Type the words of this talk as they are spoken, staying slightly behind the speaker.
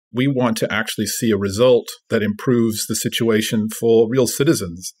We want to actually see a result that improves the situation for real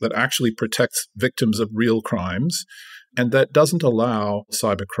citizens, that actually protects victims of real crimes, and that doesn't allow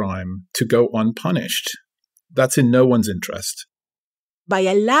cybercrime to go unpunished. That's in no one's interest. By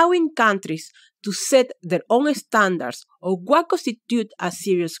allowing countries to set their own standards of what constitutes a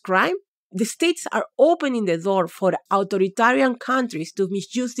serious crime, the states are opening the door for authoritarian countries to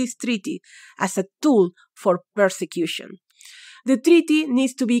misuse this treaty as a tool for persecution. The treaty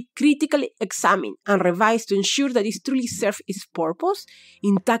needs to be critically examined and revised to ensure that it truly serves its purpose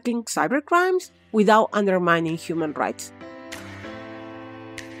in tackling cybercrimes without undermining human rights.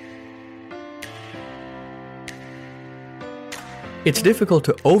 It's difficult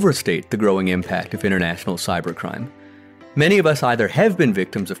to overstate the growing impact of international cybercrime. Many of us either have been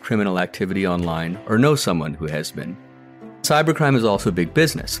victims of criminal activity online or know someone who has been. Cybercrime is also big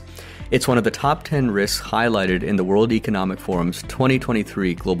business. It's one of the top 10 risks highlighted in the World Economic Forum's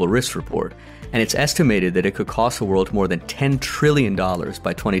 2023 Global Risk Report, and it's estimated that it could cost the world more than $10 trillion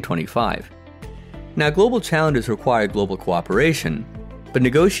by 2025. Now, global challenges require global cooperation, but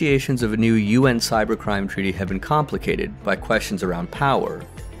negotiations of a new UN Cybercrime Treaty have been complicated by questions around power,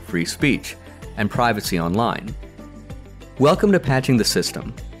 free speech, and privacy online. Welcome to Patching the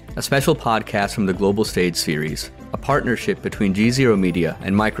System, a special podcast from the Global Stage series, a partnership between GZERO Media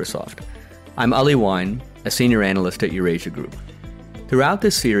and Microsoft. I'm Ali Wine, a senior analyst at Eurasia Group. Throughout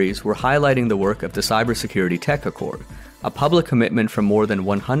this series, we're highlighting the work of the Cybersecurity Tech Accord, a public commitment from more than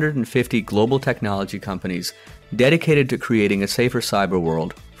 150 global technology companies dedicated to creating a safer cyber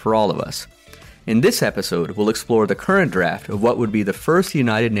world for all of us. In this episode, we'll explore the current draft of what would be the first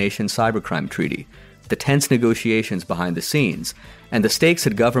United Nations Cybercrime Treaty, the tense negotiations behind the scenes, and the stakes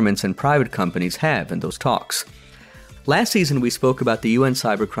that governments and private companies have in those talks. Last season, we spoke about the UN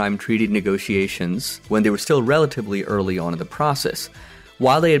Cybercrime Treaty negotiations when they were still relatively early on in the process.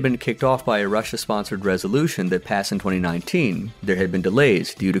 While they had been kicked off by a Russia-sponsored resolution that passed in 2019, there had been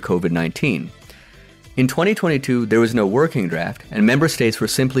delays due to COVID-19. In 2022, there was no working draft, and member states were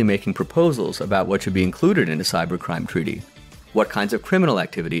simply making proposals about what should be included in a cybercrime treaty, what kinds of criminal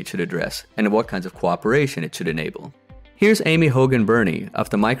activity it should address, and what kinds of cooperation it should enable. Here's Amy Hogan-Burney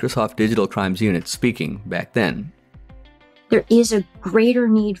of the Microsoft Digital Crimes Unit speaking back then. There is a greater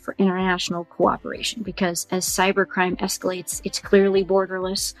need for international cooperation because as cybercrime escalates, it's clearly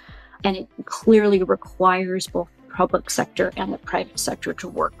borderless, and it clearly requires both the public sector and the private sector to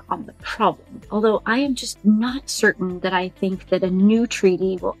work on the problem. Although I am just not certain that I think that a new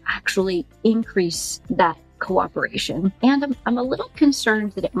treaty will actually increase that cooperation. And I'm a little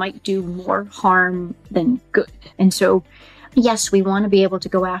concerned that it might do more harm than good. And so, yes, we want to be able to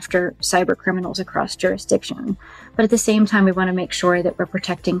go after cyber criminals across jurisdiction, but at the same time, we want to make sure that we're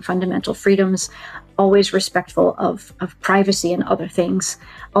protecting fundamental freedoms, always respectful of privacy and other things.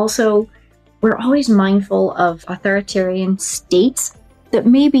 Also, we're always mindful of authoritarian states that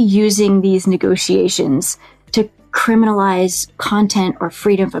may be using these negotiations to criminalize content or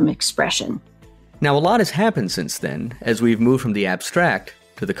freedom of expression. Now, a lot has happened since then, as we've moved from the abstract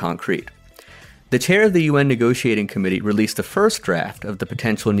to the concrete. The chair of the UN Negotiating Committee released the first draft of the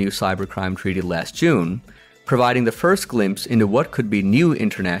potential new cybercrime treaty last June, providing the first glimpse into what could be new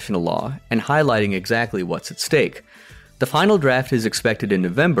international law and highlighting exactly what's at stake. The final draft is expected in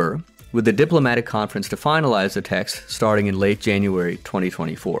November, with the diplomatic conference to finalize the text starting in late January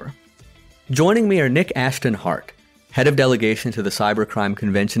 2024. Joining me are Nick Ashton-Hart, head of delegation to the Cybercrime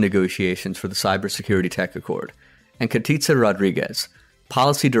Convention negotiations for the Cybersecurity Tech Accord, and Katitza Rodriguez,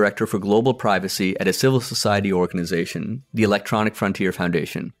 Policy Director for Global Privacy at a civil society organization, the Electronic Frontier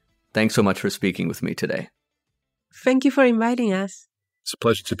Foundation. Thanks so much for speaking with me today. Thank you for inviting us. It's a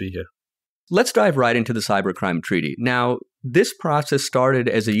pleasure to be here. Let's dive right into the Cybercrime Treaty. Now, this process started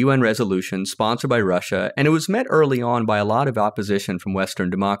as a UN resolution sponsored by Russia, and it was met early on by a lot of opposition from Western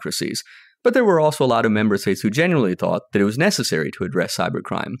democracies. But there were also a lot of member states who genuinely thought that it was necessary to address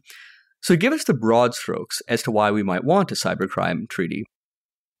cybercrime. So give us the broad strokes as to why we might want a cybercrime treaty.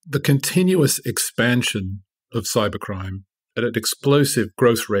 The continuous expansion of cybercrime at an explosive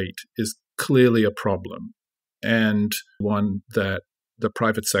growth rate is clearly a problem, and one that the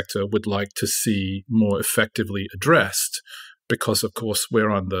private sector would like to see more effectively addressed because, of course,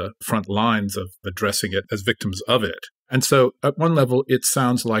 we're on the front lines of addressing it as victims of it. And so at one level, it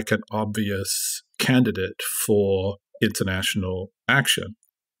sounds like an obvious candidate for international action.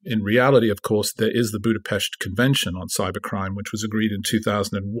 In reality, of course, there is the Budapest Convention on Cybercrime, which was agreed in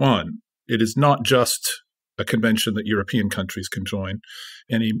 2001. It is not just a convention that European countries can join,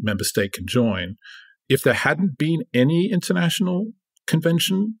 any member state can join. If there hadn't been any international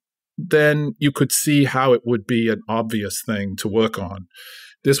convention, then you could see how it would be an obvious thing to work on.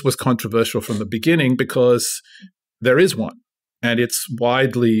 This was controversial from the beginning because there is one, and it's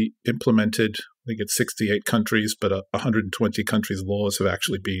widely implemented. I think it's 68 countries, but 120 countries' laws have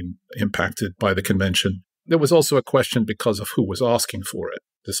actually been impacted by the convention. There was also a question because of who was asking for it.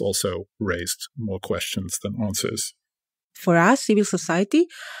 This also raised more questions than answers. For us, civil society,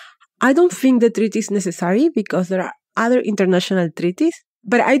 I don't think the treaty is necessary because there are other international treaties.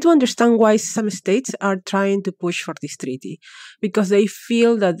 But I do understand why some states are trying to push for this treaty, because they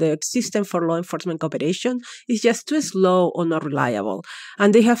feel that the system for law enforcement cooperation is just too slow or not reliable.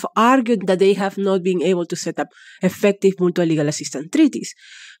 And they have argued that they have not been able to set up effective mutual legal assistance treaties.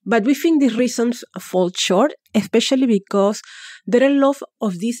 But we think these reasons fall short, especially because there are a lot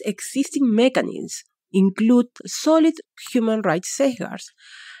of these existing mechanisms include solid human rights safeguards.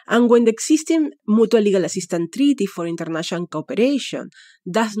 And when the existing mutual legal assistance treaty for international cooperation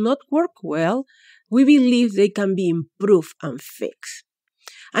does not work well, we believe they can be improved and fixed.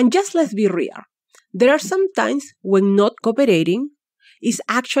 And just let's be real. There are some times when not cooperating is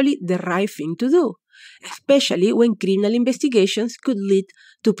actually the right thing to do, especially when criminal investigations could lead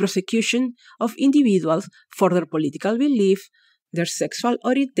to prosecution of individuals for their political belief, their sexual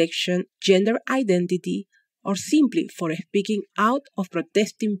orientation, gender identity, or simply for speaking out of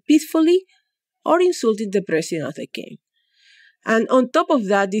protesting peacefully or insulting the president of the game. And on top of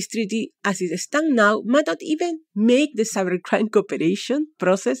that, this treaty, as it stands now, might not even make the cybercrime cooperation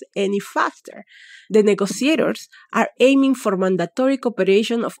process any faster. The negotiators are aiming for mandatory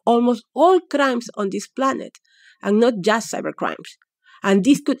cooperation of almost all crimes on this planet, and not just cybercrimes. And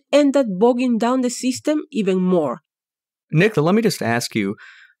this could end up bogging down the system even more. Nick, let me just ask you,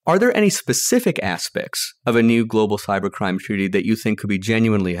 are there any specific aspects of a new global cybercrime treaty that you think could be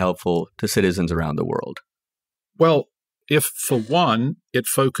genuinely helpful to citizens around the world? Well, if, for one, it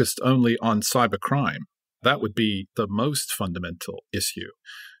focused only on cybercrime, that would be the most fundamental issue.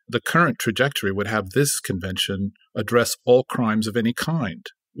 The current trajectory would have this convention address all crimes of any kind,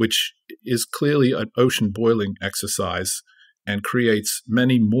 which is clearly an ocean-boiling exercise and creates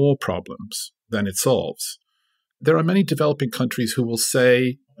many more problems than it solves. There are many developing countries who will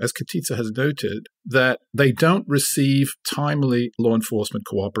say, as Katitza has noted, that they don't receive timely law enforcement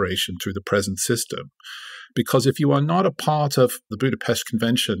cooperation through the present system. Because if you are not a part of the Budapest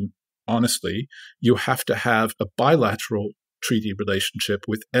Convention, honestly, you have to have a bilateral treaty relationship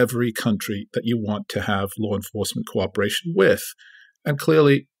with every country that you want to have law enforcement cooperation with. And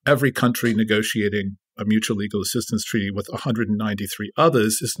clearly, every country negotiating a mutual legal assistance treaty with 193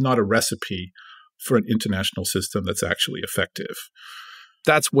 others is not a recipe for an international system that's actually effective.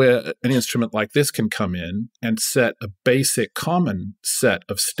 That's where an instrument like this can come in and set a basic common set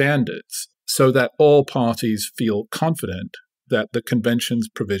of standards so that all parties feel confident that the convention's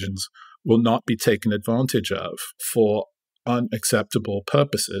provisions will not be taken advantage of for unacceptable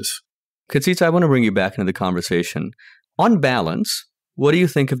purposes. Katitza, I want to bring you back into the conversation. On balance, what do you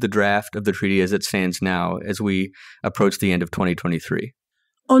think of the draft of the treaty as it stands now as we approach the end of 2023?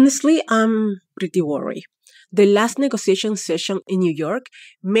 Honestly, I'm pretty worried. The last negotiation session in New York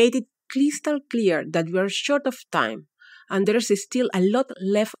made it crystal clear that we are short of time, and there is still a lot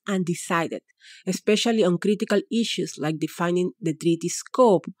left undecided, especially on critical issues like defining the treaty's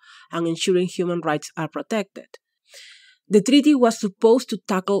scope and ensuring human rights are protected. The treaty was supposed to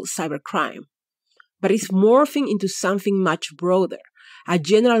tackle cybercrime, but it's morphing into something much broader, a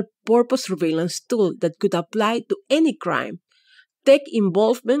general-purpose surveillance tool that could apply to any crime, tech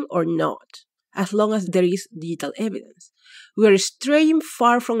involvement or not, as long as there is digital evidence. We are straying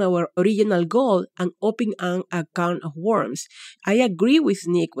far from our original goal and opening a can of worms. I agree with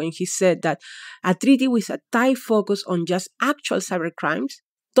Nick when he said that a treaty with a tight focus on just actual cybercrimes,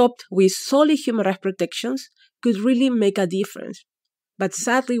 topped with solid human rights protections, could really make a difference. But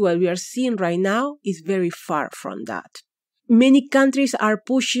sadly, what we are seeing right now is very far from that. Many countries are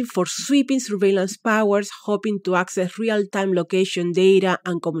pushing for sweeping surveillance powers, hoping to access real-time location data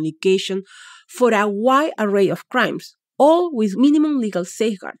and communication for a wide array of crimes, all with minimum legal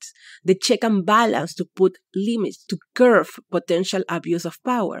safeguards, the check and balance to put limits to curb potential abuse of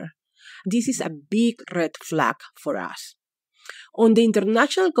power. This is a big red flag for us. On the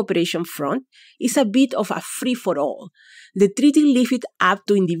international cooperation front, it's a bit of a free-for-all. The treaty leaves it up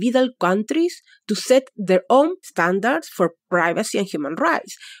to individual countries to set their own standards for privacy and human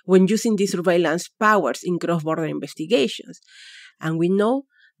rights when using these surveillance powers in cross-border investigations. And we know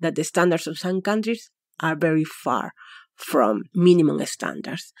that the standards of some countries are very far from minimum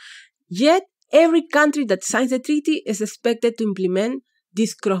standards. Yet, every country that signs the treaty is expected to implement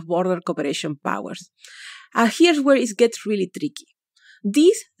these cross-border cooperation powers. Here's where it gets really tricky.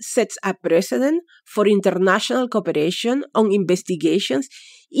 This sets a precedent for international cooperation on investigations,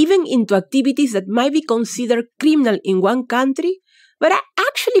 even into activities that might be considered criminal in one country, but are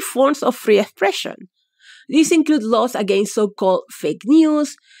actually forms of free expression. These include laws against so-called fake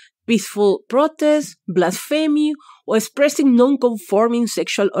news, peaceful protest, blasphemy, or expressing non-conforming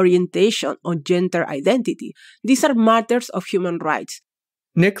sexual orientation or gender identity. These are matters of human rights.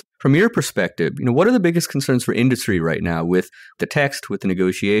 Nick, from your perspective, what are the biggest concerns for industry right now with the text, with the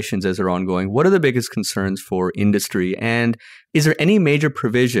negotiations as they're ongoing? What are the biggest concerns for industry? And is there any major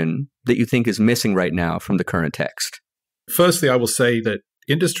provision that you think is missing right now from the current text? Firstly, I will say that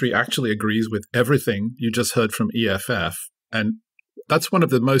industry actually agrees with everything you just heard from EFF. And that's one of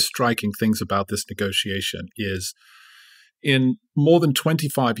the most striking things about this negotiation is in more than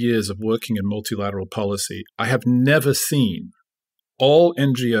 25 years of working in multilateral policy, I have never seen all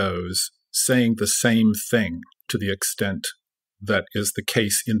NGOs saying the same thing to the extent that is the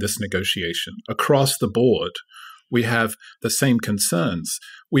case in this negotiation. Across the board, we have the same concerns.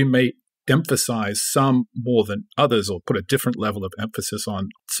 We may emphasize some more than others or put a different level of emphasis on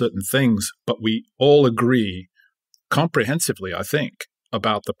certain things, but we all agree comprehensively, I think,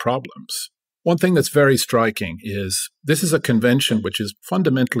 about the problems. One thing that's very striking is this is a convention which is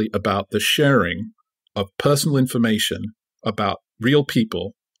fundamentally about the sharing of personal information about real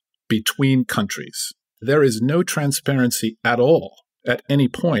people between countries. There is no transparency at all at any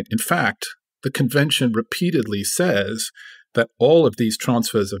point. In fact, the convention repeatedly says that all of these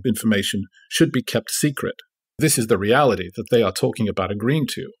transfers of information should be kept secret. This is the reality that they are talking about agreeing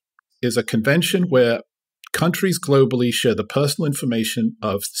to, is a convention where countries globally share the personal information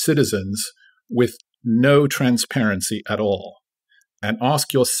of citizens with no transparency at all. And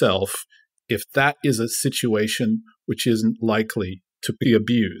ask yourself if that is a situation which isn't likely to be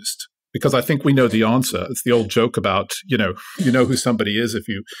abused. Because I think we know the answer. It's the old joke about, you know who somebody is if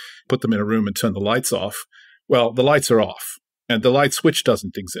you put them in a room and turn the lights off. Well, the lights are off, and the light switch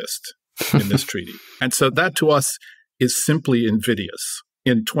doesn't exist in this treaty. And so that to us is simply invidious.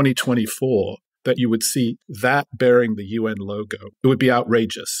 In 2024, that you would see that bearing the UN logo, it would be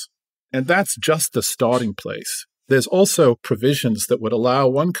outrageous. And that's just the starting place. There's also provisions that would allow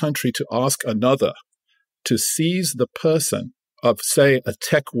one country to ask another to seize the person of, say, a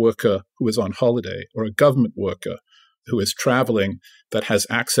tech worker who is on holiday or a government worker who is traveling that has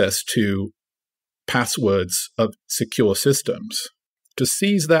access to passwords of secure systems, to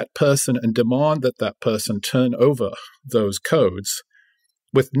seize that person and demand that that person turn over those codes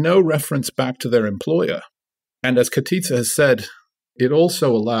with no reference back to their employer. And as Katitza has said, it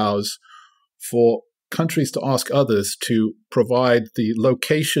also allows for countries to ask others to provide the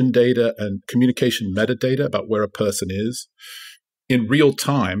location data and communication metadata about where a person is in real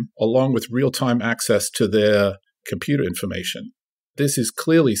time, along with real-time access to their computer information. This is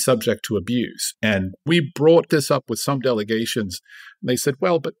clearly subject to abuse. And we brought this up with some delegations, and they said,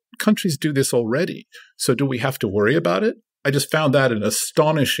 well, but countries do this already, so do we have to worry about it? I just found that an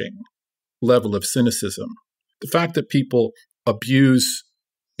astonishing level of cynicism. The fact that people abuse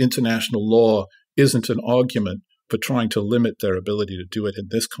international law isn't an argument for trying to limit their ability to do it in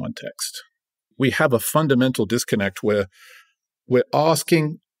this context. We have a fundamental disconnect where we're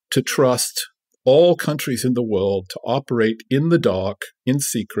asking to trust all countries in the world to operate in the dark, in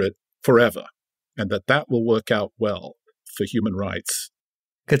secret, forever, and that will work out well for human rights.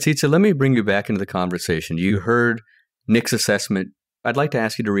 Katitza, let me bring you back into the conversation. You heard Nick's assessment. I'd like to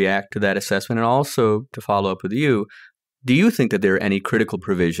ask you to react to that assessment and also to follow up with you. Do you think that there are any critical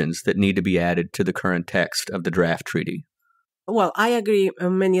provisions that need to be added to the current text of the draft treaty? Well, I agree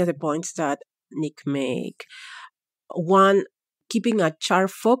on many of the points that Nick made. One, keeping a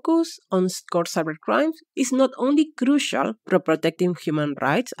sharp focus on core cybercrimes is not only crucial for protecting human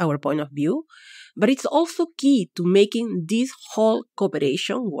rights, our point of view, but it's also key to making this whole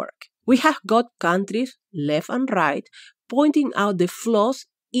cooperation work. We have got countries, left and right, pointing out the flaws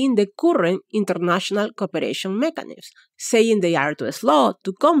in the current international cooperation mechanisms, saying they are too slow,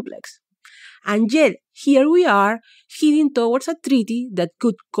 too complex. And yet, here we are, heading towards a treaty that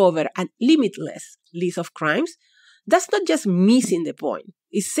could cover a limitless list of crimes. That's not just missing the point.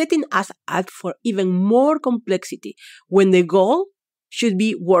 It's setting us up for even more complexity when the goal should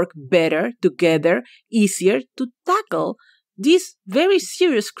be work better together, easier to tackle these very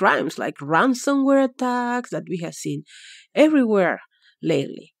serious crimes like ransomware attacks that we have seen everywhere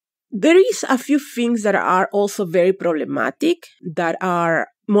lately. There is a few things that are also very problematic that are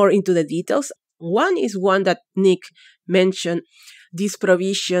more into the details. One is one that Nick mentioned, this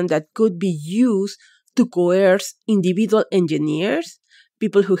provision that could be used to coerce individual engineers,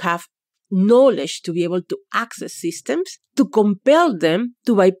 people who have knowledge to be able to access systems, to compel them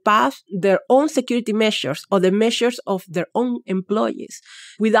to bypass their own security measures or the measures of their own employees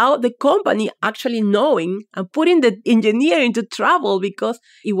without the company actually knowing and putting the engineer into trouble because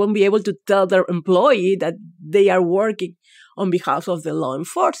it won't be able to tell their employee that they are working on behalf of the law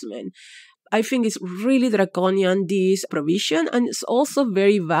enforcement. I think it's really draconian, this provision, and it's also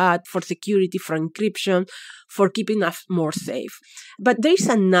very bad for security, for encryption, for keeping us more safe. But there is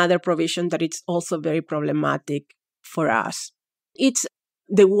another provision that is also very problematic for us. It's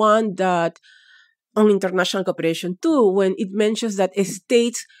the one that on international cooperation too, when it mentions that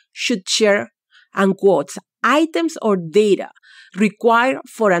states should share, and quotes, items or data required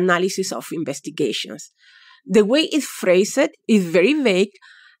for analysis of investigations. The way it's phrased is very vague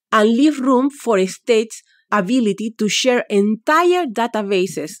and leave room for a state's ability to share entire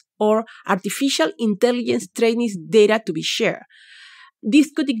databases or artificial intelligence training data to be shared.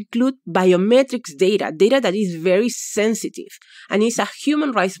 This could include biometrics data that is very sensitive, and it's a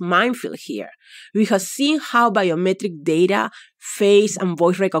human rights minefield here. We have seen how biometric data, face and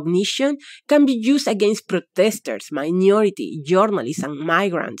voice recognition can be used against protesters, minority, journalists, and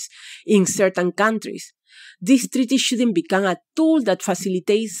migrants in certain countries. This treaty shouldn't become a tool that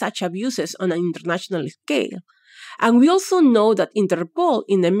facilitates such abuses on an international scale. And we also know that Interpol,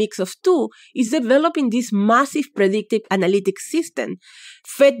 in the mix of two, is developing this massive predictive analytics system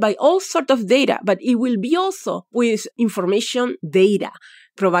fed by all sorts of data, but it will be also with information data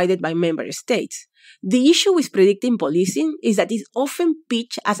provided by member states. The issue with predicting policing is that it's often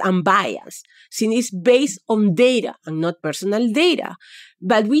pitched as unbiased, since it's based on data and not personal data.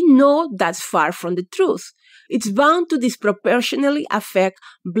 But we know that's far from the truth. It's bound to disproportionately affect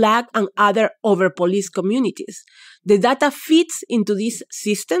Black and other over-policed communities. The data feeds into these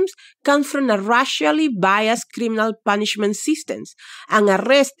systems comes from a racially biased criminal punishment systems, and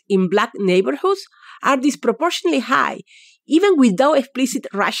arrests in Black neighborhoods are disproportionately high. Even without explicit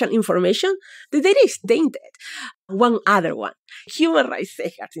racial information, the data is tainted. One other one, human rights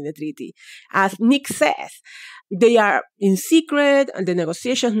safeguards in the treaty. As Nick says, they are in secret and the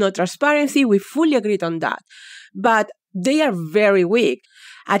negotiations no transparency. We fully agreed on that. But they are very weak.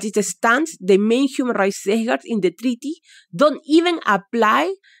 As it stands, the main human rights safeguards in the treaty don't even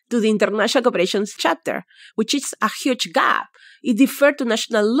apply to the international cooperation chapter, which is a huge gap. It defers to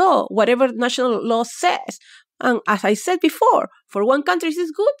national law, whatever national law says. And as I said before, for one country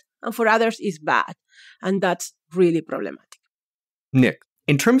it's good and for others it's bad. And that's really problematic. Nick,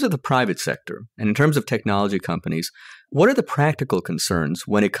 in terms of the private sector and in terms of technology companies, what are the practical concerns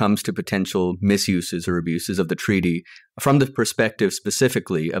when it comes to potential misuses or abuses of the treaty from the perspective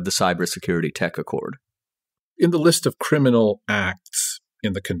specifically of the Cybersecurity Tech Accord? In the list of criminal acts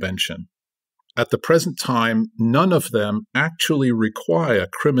in the convention, at the present time, none of them actually require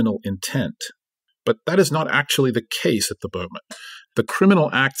criminal intent. But that is not actually the case at the moment. The criminal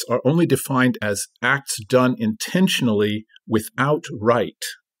acts are only defined as acts done intentionally without right.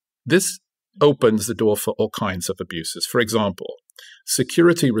 This opens the door for all kinds of abuses. For example,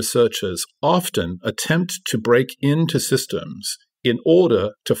 security researchers often attempt to break into systems in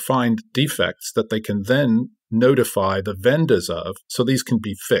order to find defects that they can then notify the vendors of so these can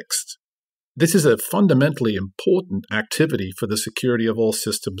be fixed. This is a fundamentally important activity for the security of all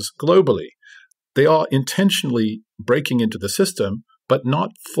systems globally. They are intentionally breaking into the system, but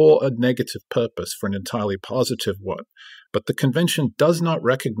not for a negative purpose, for an entirely positive one. But the convention does not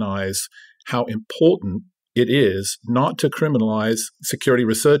recognize how important it is not to criminalize security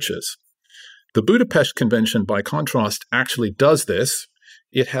researchers. The Budapest Convention, by contrast, actually does this.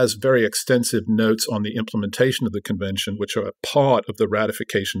 It has very extensive notes on the implementation of the convention, which are a part of the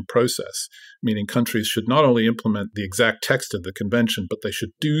ratification process, meaning countries should not only implement the exact text of the convention, but they should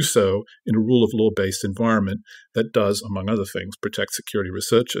do so in a rule of law-based environment that does, among other things, protect security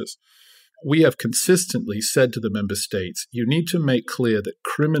researchers. We have consistently said to the member states, you need to make clear that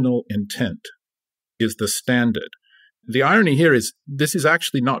criminal intent is the standard. The irony here is this is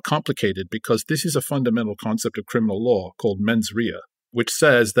actually not complicated because this is a fundamental concept of criminal law called mens rea, which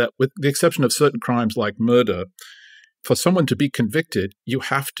says that with the exception of certain crimes like murder, for someone to be convicted, you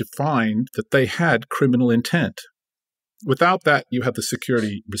have to find that they had criminal intent. Without that, you have the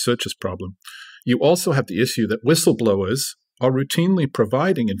security researchers problem. You also have the issue that whistleblowers are routinely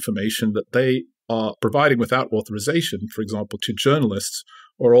providing information that they are providing without authorization, for example, to journalists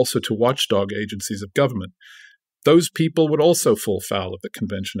or also to watchdog agencies of government. Those people would also fall foul of the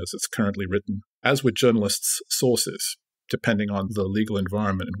convention as it's currently written, as would journalists' sources, depending on the legal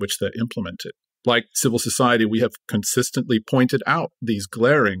environment in which they're implemented. Like civil society, we have consistently pointed out these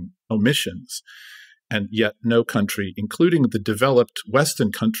glaring omissions. And yet no country, including the developed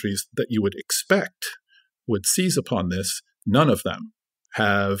Western countries that you would expect would seize upon this, none of them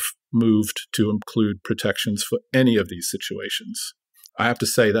have moved to include protections for any of these situations. I have to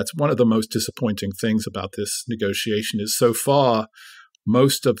say that's one of the most disappointing things about this negotiation is so far,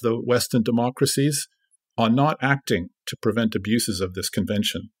 most of the Western democracies are not acting to prevent abuses of this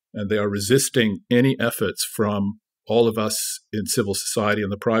convention, and they are resisting any efforts from all of us in civil society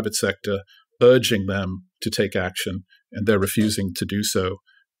and the private sector, urging them to take action, and they're refusing to do so.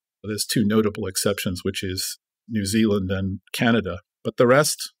 There's two notable exceptions, which is New Zealand and Canada, but the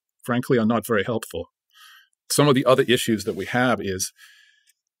rest, frankly, are not very helpful. Some of the other issues that we have is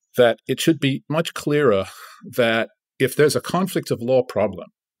that it should be much clearer that if there's a conflict of law problem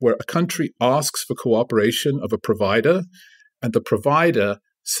where a country asks for cooperation of a provider and the provider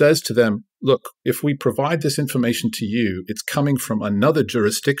says to them, look, if we provide this information to you, it's coming from another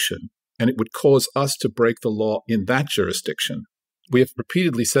jurisdiction and it would cause us to break the law in that jurisdiction. We have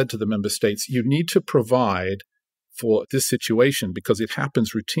repeatedly said to the member states, you need to provide for this situation because it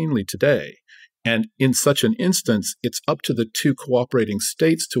happens routinely today. And in such an instance, it's up to the two cooperating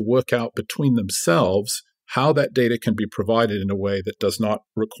states to work out between themselves how that data can be provided in a way that does not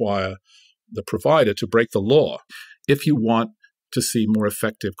require the provider to break the law. If you want to see more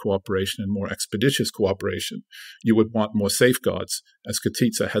effective cooperation and more expeditious cooperation, you would want more safeguards, as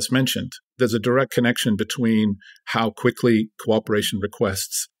Katitza has mentioned. There's a direct connection between how quickly cooperation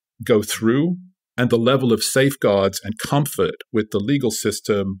requests go through and the level of safeguards and comfort with the legal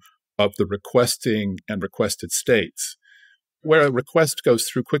system of the requesting and requested states. Where a request goes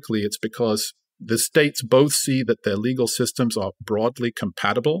through quickly, it's because the states both see that their legal systems are broadly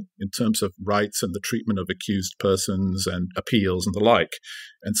compatible in terms of rights and the treatment of accused persons and appeals and the like.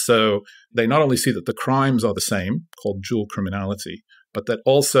 And so they not only see that the crimes are the same, called dual criminality, but that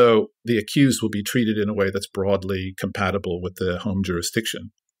also the accused will be treated in a way that's broadly compatible with their home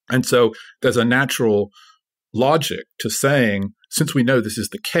jurisdiction. And so there's a natural logic to saying, since we know this is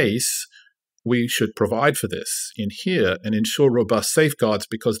the case, we should provide for this in here and ensure robust safeguards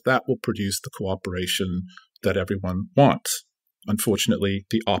because that will produce the cooperation that everyone wants. Unfortunately,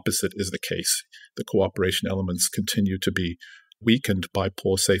 the opposite is the case. The cooperation elements continue to be weakened by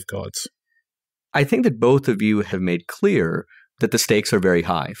poor safeguards. I think that both of you have made clear that the stakes are very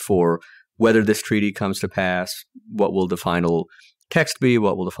high for whether this treaty comes to pass, what will the final text be,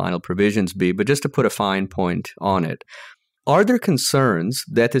 what will the final provisions be, but just to put a fine point on it. Are there concerns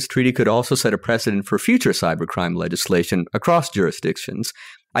that this treaty could also set a precedent for future cybercrime legislation across jurisdictions?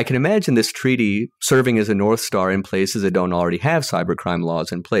 I can imagine this treaty serving as a North Star in places that don't already have cybercrime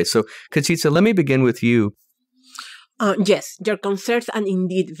laws in place. So, Katitza, let me begin with you. Yes, your concerns are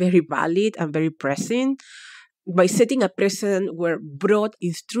indeed very valid and very pressing. By setting a precedent where broad,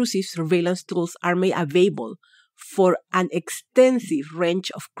 intrusive surveillance tools are made available for an extensive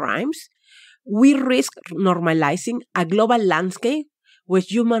range of crimes, we risk normalizing a global landscape where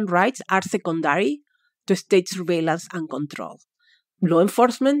human rights are secondary to state surveillance and control. Law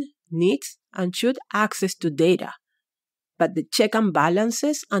enforcement needs and should access to data, but the check and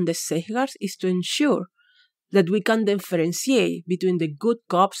balances and the safeguards is to ensure that we can differentiate between the good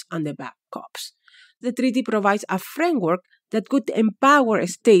cops and the bad cops. The treaty provides a framework that could empower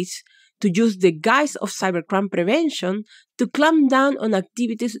states to use the guise of cybercrime prevention to clamp down on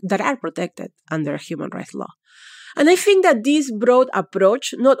activities that are protected under human rights law. And I think that this broad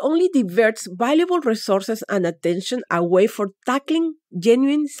approach not only diverts valuable resources and attention away from tackling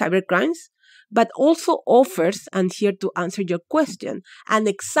genuine cybercrimes, but also offers, and here to answer your question, an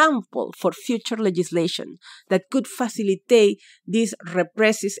example for future legislation that could facilitate this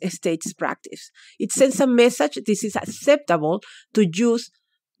repressive state's practice. It sends a message this is acceptable to use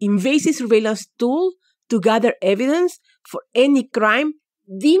invasive surveillance tool to gather evidence for any crime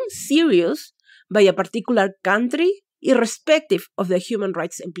deemed serious by a particular country, irrespective of the human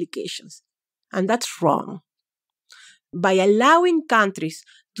rights implications. And that's wrong. By allowing countries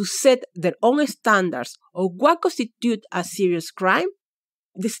to set their own standards of what constitutes a serious crime,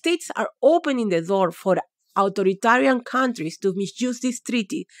 the states are opening the door for authoritarian countries to misuse this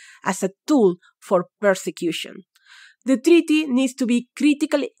treaty as a tool for persecution. The treaty needs to be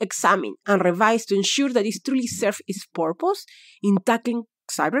critically examined and revised to ensure that it truly serves its purpose in tackling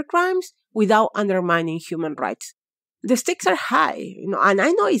cybercrimes without undermining human rights. The stakes are high, and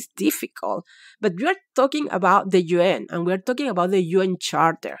I know it's difficult, but we are talking about the UN and we are talking about the UN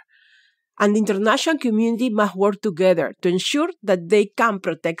Charter. And the international community must work together to ensure that they can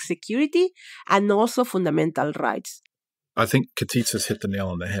protect security and also fundamental rights. I think Katitza's hit the nail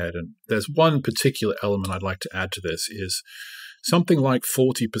on the head. And there's one particular element I'd like to add to this is something like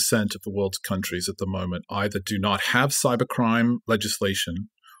 40% of the world's countries at the moment either do not have cybercrime legislation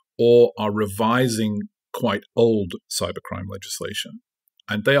or are revising quite old cybercrime legislation.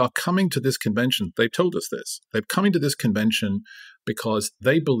 And they are coming to this convention. They've told us this. They're coming to this convention because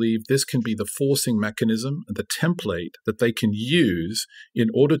they believe this can be the forcing mechanism and the template that they can use in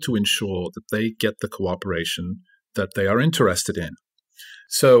order to ensure that they get the cooperation that they are interested in.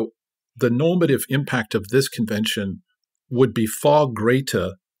 So the normative impact of this convention would be far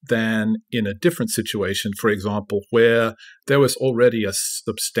greater than in a different situation, for example, where there was already a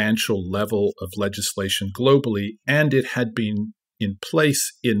substantial level of legislation globally, and it had been in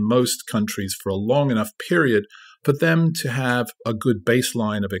place in most countries for a long enough period for them to have a good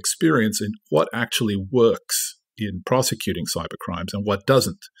baseline of experience in what actually works in prosecuting cybercrimes and what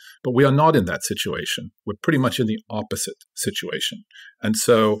doesn't. But we are not in that situation. We're pretty much in the opposite situation. And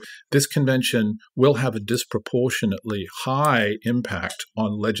so this convention will have a disproportionately high impact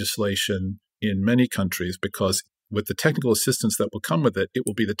on legislation in many countries because with the technical assistance that will come with it, it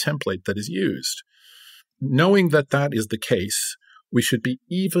will be the template that is used. Knowing that that is the case, we should be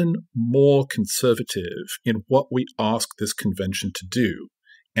even more conservative in what we ask this convention to do,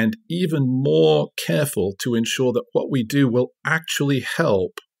 and even more careful to ensure that what we do will actually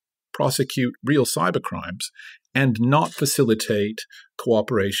help prosecute real cybercrimes and not facilitate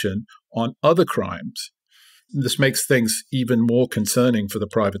cooperation on other crimes. This makes things even more concerning for the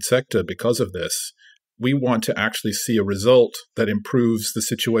private sector because of this. We want to actually see a result that improves the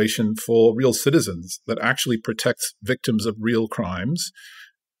situation for real citizens, that actually protects victims of real crimes,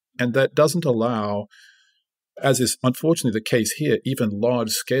 and that doesn't allow, as is unfortunately the case here, even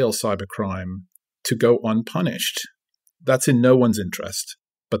large-scale cybercrime to go unpunished. That's in no one's interest.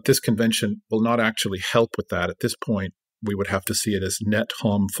 But this convention will not actually help with that. At this point, we would have to see it as net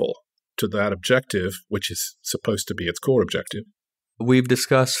harmful to that objective, which is supposed to be its core objective. We've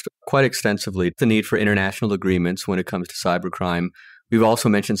discussed quite extensively the need for international agreements when it comes to cybercrime. We've also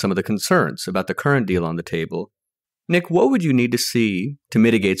mentioned some of the concerns about the current deal on the table. Nick, what would you need to see to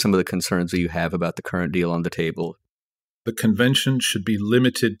mitigate some of the concerns that you have about the current deal on the table? The convention should be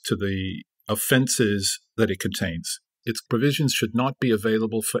limited to the offenses that it contains. Its provisions should not be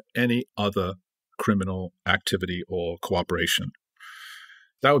available for any other criminal activity or cooperation.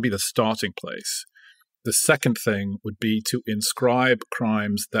 That would be the starting place. The second thing would be to inscribe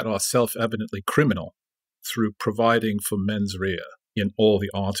crimes that are self-evidently criminal through providing for mens rea in all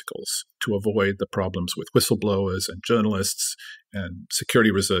the articles to avoid the problems with whistleblowers and journalists and security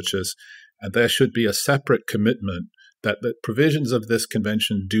researchers. And there should be a separate commitment that the provisions of this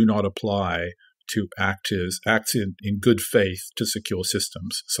convention do not apply to acts in good faith to secure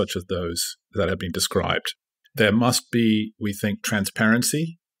systems such as those that have been described. There must be, we think,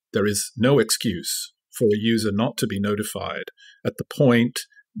 transparency. There is no excuse for a user not to be notified at the point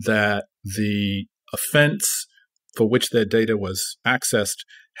that the offense for which their data was accessed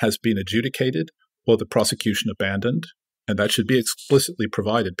has been adjudicated or the prosecution abandoned, and that should be explicitly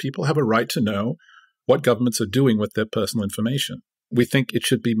provided. People have a right to know what governments are doing with their personal information. We think it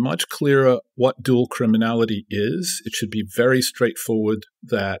should be much clearer what dual criminality is. It should be very straightforward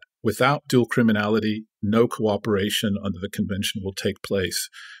that without dual criminality, no cooperation under the convention will take place,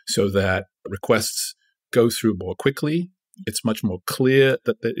 so that requests go through more quickly. It's much more clear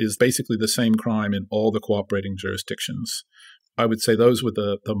that there is basically the same crime in all the cooperating jurisdictions. I would say those were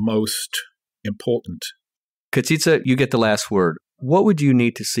the most important. Katitza, you get the last word. What would you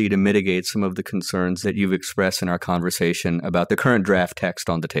need to see to mitigate some of the concerns that you've expressed in our conversation about the current draft text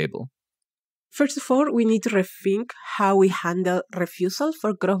on the table? First of all, we need to rethink how we handle refusal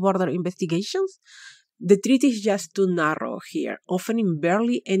for cross-border investigations. The treaty is just too narrow here, offering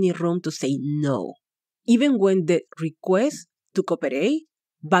barely any room to say no, even when the request to cooperate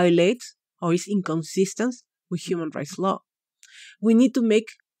violates or is inconsistent with human rights law. We need to make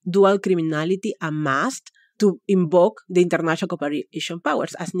dual criminality a must to invoke the international cooperation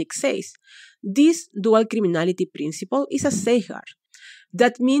powers, as Nick says. This dual criminality principle is a safeguard.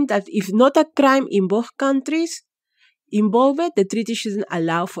 That means that if not a crime in both countries involved, the treaty shouldn't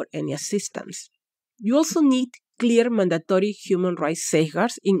allow for any assistance. You also need clear mandatory human rights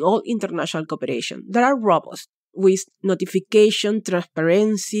safeguards in all international cooperation that are robust, with notification,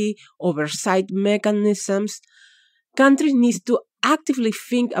 transparency, oversight mechanisms. Countries need to actively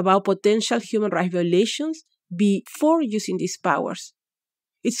think about potential human rights violations before using these powers.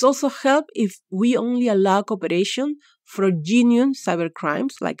 It's also helpful if we only allow cooperation for genuine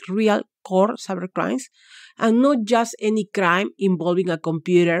cybercrimes, like real core cybercrimes, and not just any crime involving a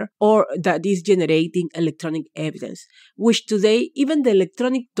computer or that is generating electronic evidence, which today even the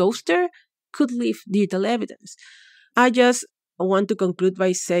electronic toaster could leave digital evidence. I just want to conclude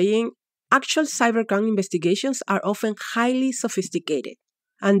by saying actual cybercrime investigations are often highly sophisticated,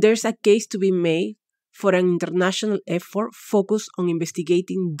 and there's a case to be made for an international effort focused on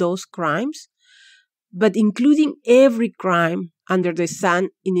investigating those crimes, but including every crime under the sun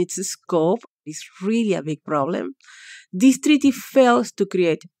in its scope is really a big problem. This treaty fails to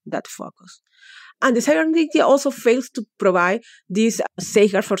create that focus. And the Cyber Treaty also fails to provide this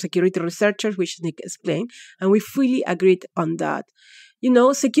safeguard for security researchers, which Nick explained, and we fully agreed on that.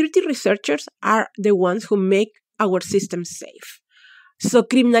 Security researchers are the ones who make our systems safe. So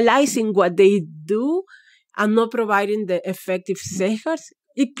criminalizing what they do and not providing the effective safeguards,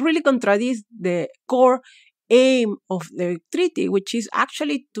 it really contradicts the core aim of the treaty, which is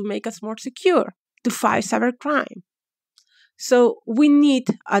actually to make us more secure, to fight cybercrime. So we need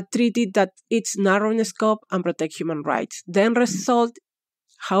a treaty that it's narrow in scope and protect human rights. The end result,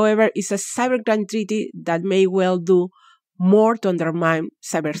 however, is a cybercrime treaty that may well do more to undermine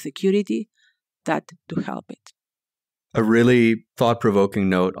cybersecurity than to help it. A really thought-provoking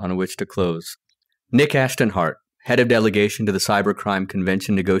note on which to close. Nick Ashton-Hart, head of delegation to the Cybercrime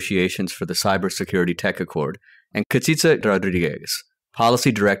Convention negotiations for the Cybersecurity Tech Accord, and Katitza Rodriguez,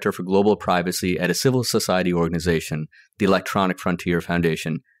 Policy Director for Global Privacy at a civil society organization, the Electronic Frontier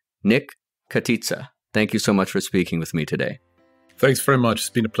Foundation. Nick, Katitza, thank you so much for speaking with me today. Thanks very much. It's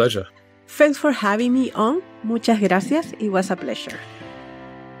been a pleasure. Thanks for having me on. Muchas gracias. It was a pleasure.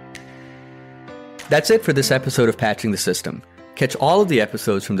 That's it for this episode of Patching the System. Catch all of the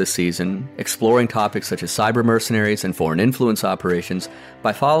episodes from this season, exploring topics such as cyber mercenaries and foreign influence operations,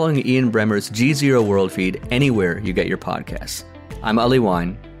 by following Ian Bremmer's GZERO World feed anywhere you get your podcasts. I'm Ali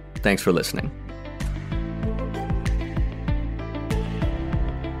Wine. Thanks for listening.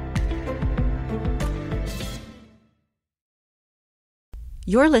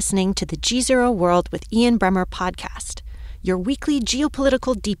 You're listening to the GZERO World with Ian Bremmer podcast, your weekly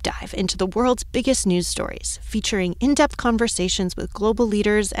geopolitical deep dive into the world's biggest news stories, featuring in-depth conversations with global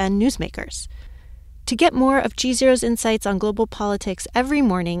leaders and newsmakers. To get more of GZERO's insights on global politics every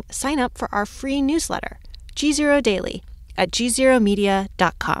morning, sign up for our free newsletter, GZERO Daily, at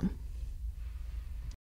gzeromedia.com.